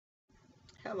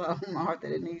Hello, I'm author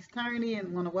Denise Turney,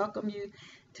 and want to welcome you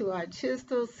to our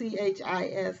Chistel, CHISTELL.com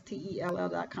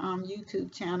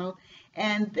YouTube channel.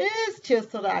 And this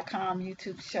Chistel.com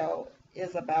YouTube show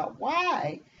is about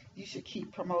why you should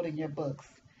keep promoting your books.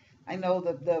 I know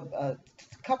that the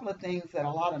couple of things that a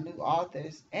lot of new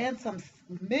authors and some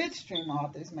midstream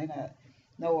authors may not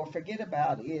know or forget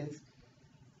about is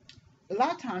a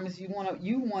lot of times you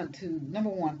want to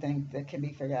number one thing that can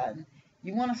be forgotten,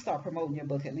 you want to start promoting your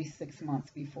book at least 6 months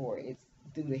before it's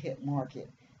due to hit market,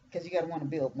 because you got to want to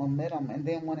build momentum, and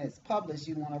then when it's published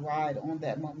you want to ride on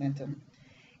that momentum.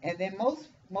 And then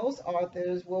most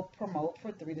authors will promote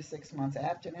for 3 to 6 months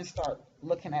after and then start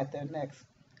looking at their next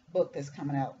book that's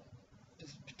coming out,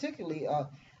 particularly a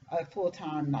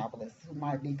full-time novelist who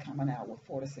might be coming out with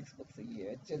 4 to 6 books a year.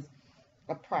 It's just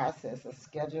a process, a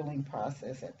scheduling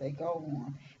process that they go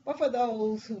on. But for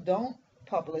those who don't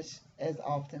publish as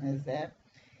often as that,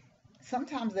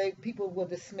 sometimes people will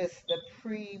dismiss the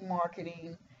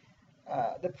pre-marketing,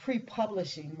 the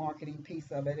pre-publishing marketing piece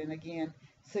of it. And again,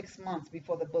 6 months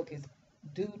before the book is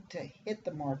due to hit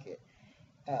the market,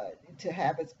 to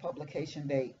have its publication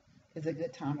date is a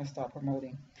good time to start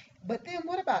promoting. But then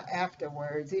what about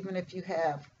afterwards? Even if you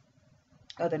have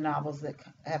other novels that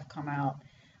have come out,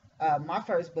 my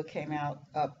first book came out.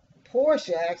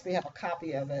 Portia, I actually have a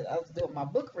copy of it. I was doing my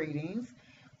book readings.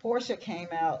 Portia came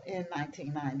out in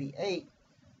 1998,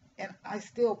 and I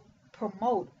still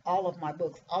promote all of my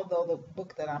books. Although the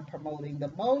book that I'm promoting the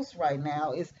most right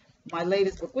now is my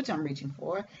latest book, which I'm reaching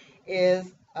for,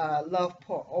 is Love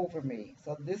Pour Over Me.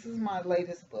 So this is my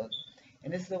latest book,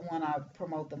 and this is the one I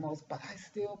promote the most. But I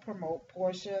still promote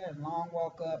Portia and Long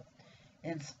Walk Up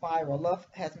and Spiral. Love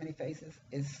Has Many Faces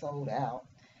is sold out,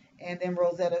 and then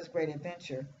Rosetta's Great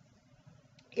Adventure.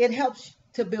 It helps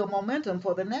to build momentum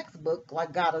for the next book,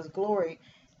 like Goddess Glory.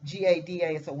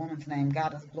 GADA is a woman's name,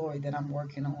 Goddess Glory, that I'm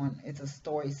working on. It's a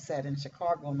story set in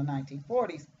Chicago in the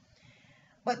 1940s.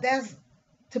 But that's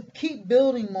to keep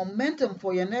building momentum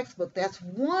for your next book. That's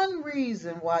one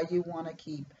reason why you want to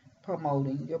keep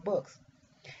promoting your books.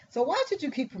 So why should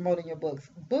you keep promoting your books?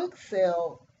 Books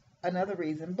sell, another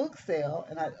reason, books sell,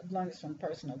 and I learned this from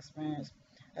personal experience.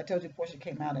 I told you Portia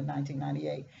came out in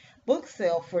 1998. Books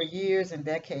sell for years and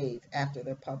decades after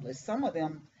they're published, some of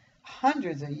them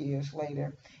hundreds of years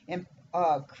later. And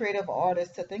creative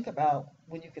artists to think about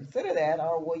when you consider that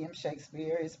are William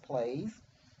Shakespeare, his plays.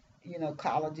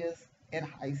 Colleges and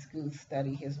high schools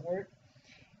study his work.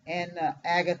 And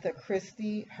Agatha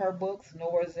Christie, her books,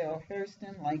 Nora Zell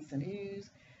Hurston, Langston Hughes.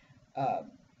 Uh,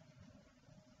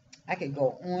 I could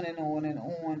go on and on and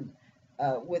on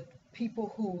with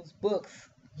people whose books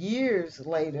years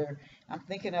later, I'm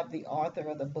thinking of the author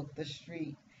of the book The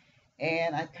Street,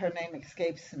 and her name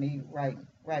escapes me right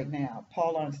now.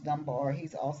 Paul Ernst Dunbar.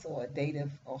 He's also a native,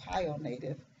 Ohio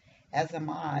native, as am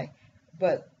I.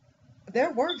 But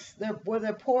their works, their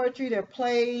poetry, their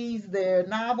plays, their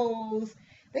novels,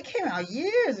 they came out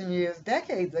years and years,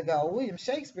 decades ago. William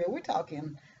Shakespeare, we're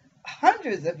talking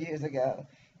hundreds of years ago,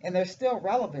 and they're still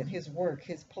relevant. His work,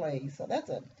 his plays. So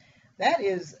that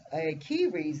is a key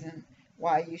reason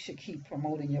why you should keep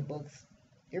promoting your books,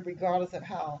 regardless of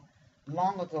how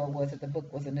long ago it was that the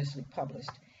book was initially published.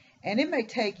 And it may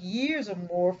take years or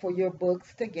more for your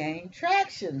books to gain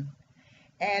traction.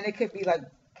 And it could be like,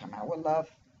 come out with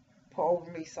Love Pour Over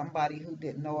Me, somebody who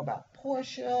didn't know about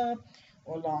Portia,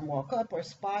 or Long Walk Up, or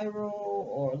Spiral,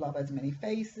 or Love Has Many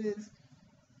Faces.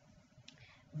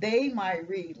 They might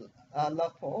read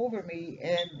Love Pour Over Me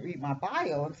and read my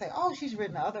bio and say, oh, she's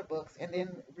written other books, and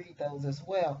then read those as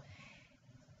well.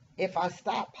 If I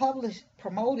stop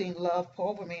promoting Love Pour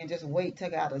Over Me and just wait till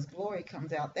Goddess Glory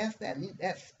comes out, that's that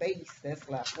space that's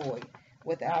left for you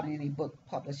without any book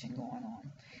publishing going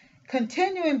on.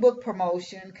 Continuing book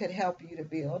promotion could help you to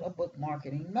build a book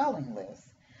marketing mailing list.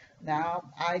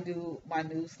 Now, I do my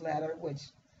newsletter,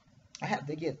 which I have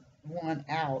to get one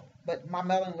out, but my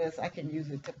mailing list, I can use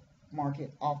it to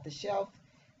market Off the Shelf,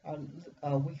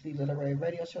 a weekly literary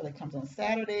radio show that comes on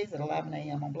Saturdays at 11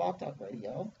 a.m. on Blog Talk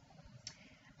Radio.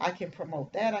 I can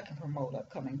promote that. I can promote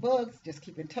upcoming books, just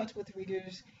keep in touch with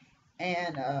readers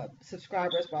and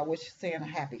subscribers by saying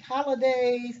happy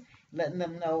holidays, letting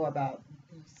them know about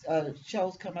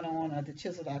shows coming on at the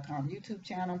Chisel.com YouTube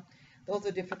channel. Those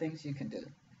are different things you can do.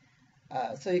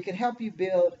 So it can help you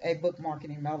build a book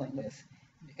marketing mailing list.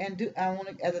 And I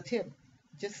want to, as a tip,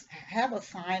 just have a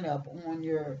sign up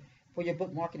for your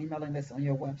book marketing mailing list on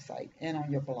your website and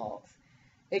on your blogs.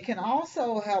 It can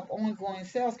also help ongoing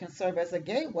sales, can serve as a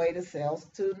gateway to sales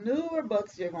to newer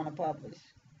books you're going to publish.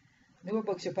 Newer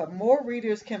books you publish. More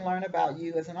readers can learn about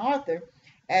you as an author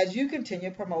as you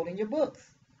continue promoting your books.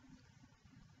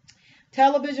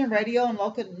 Television, radio, and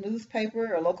local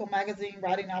newspaper or local magazine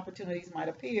writing opportunities might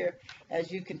appear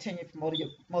as you continue to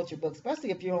promote your book,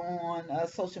 especially if you're on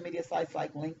social media sites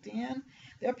like LinkedIn.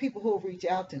 There are people who will reach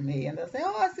out to me and they'll say,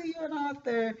 "Oh, I see you're an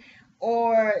author,"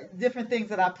 or different things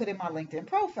that I put in my LinkedIn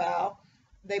profile.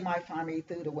 They might find me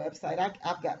through the website.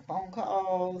 I've got phone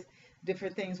calls,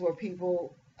 different things where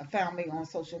people found me on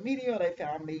social media or they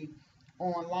found me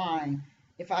online.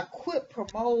 If I quit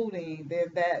promoting, then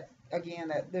that again,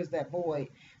 that there's that void.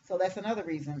 So that's another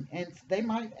reason. And they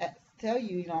might tell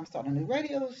you, I'm starting a new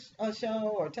radio show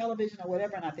or television or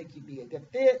whatever, and I think you'd be a good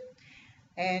fit,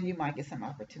 and you might get some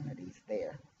opportunities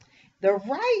there. The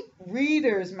right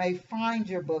readers may find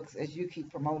your books as you keep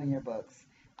promoting your books.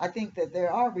 I think that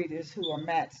there are readers who are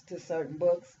matched to certain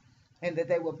books and that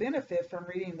they will benefit from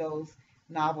reading those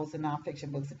novels and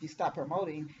nonfiction books. If you stop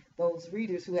promoting, those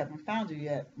readers who haven't found you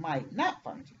yet might not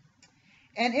find you.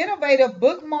 And innovative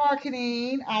book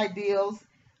marketing ideals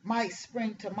might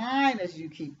spring to mind as you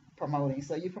keep promoting.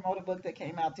 So you promote a book that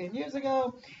came out 10 years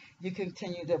ago, you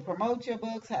continue to promote your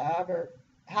books, however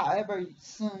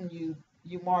soon you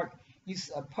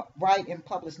write and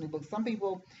publish new books.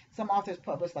 Some authors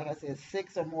publish, like I said,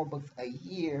 6 or more books a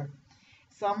year.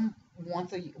 Some one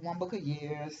book a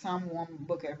year, some one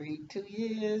book every 2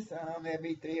 years,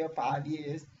 every 3 or 5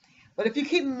 years. But if you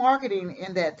keep marketing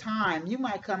in that time, you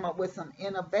might come up with some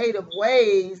innovative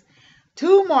ways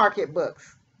to market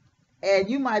books. And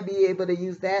you might be able to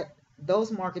use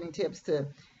those marketing tips to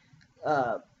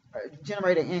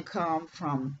generate an income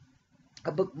from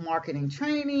a book marketing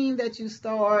training that you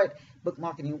start, book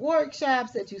marketing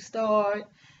workshops that you start,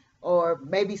 or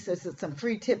maybe some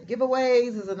free tip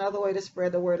giveaways is another way to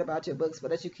spread the word about your books.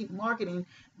 But as you keep marketing,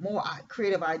 more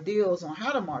creative ideas on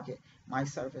how to market might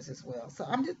surface as well. So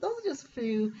those are just a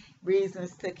few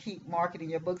reasons to keep marketing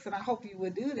your books, and I hope you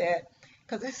would do that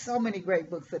because there's so many great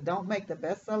books that don't make the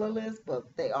bestseller list, but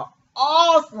they are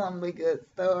awesomely good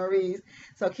stories.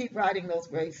 So keep writing those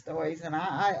great stories. And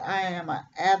I am an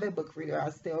avid book reader. I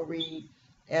still read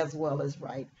as well as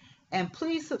write. And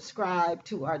please subscribe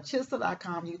to our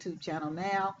Chisel.com YouTube channel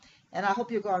now. And I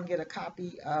hope you'll go and get a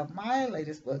copy of my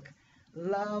latest book,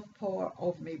 Love Pour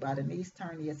Over Me by Denise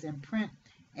Turney. It's in print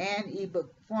and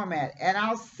ebook format. And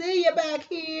I'll see you back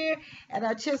here at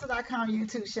our Chisel.com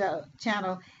YouTube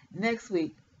channel next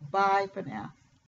week. Bye for now.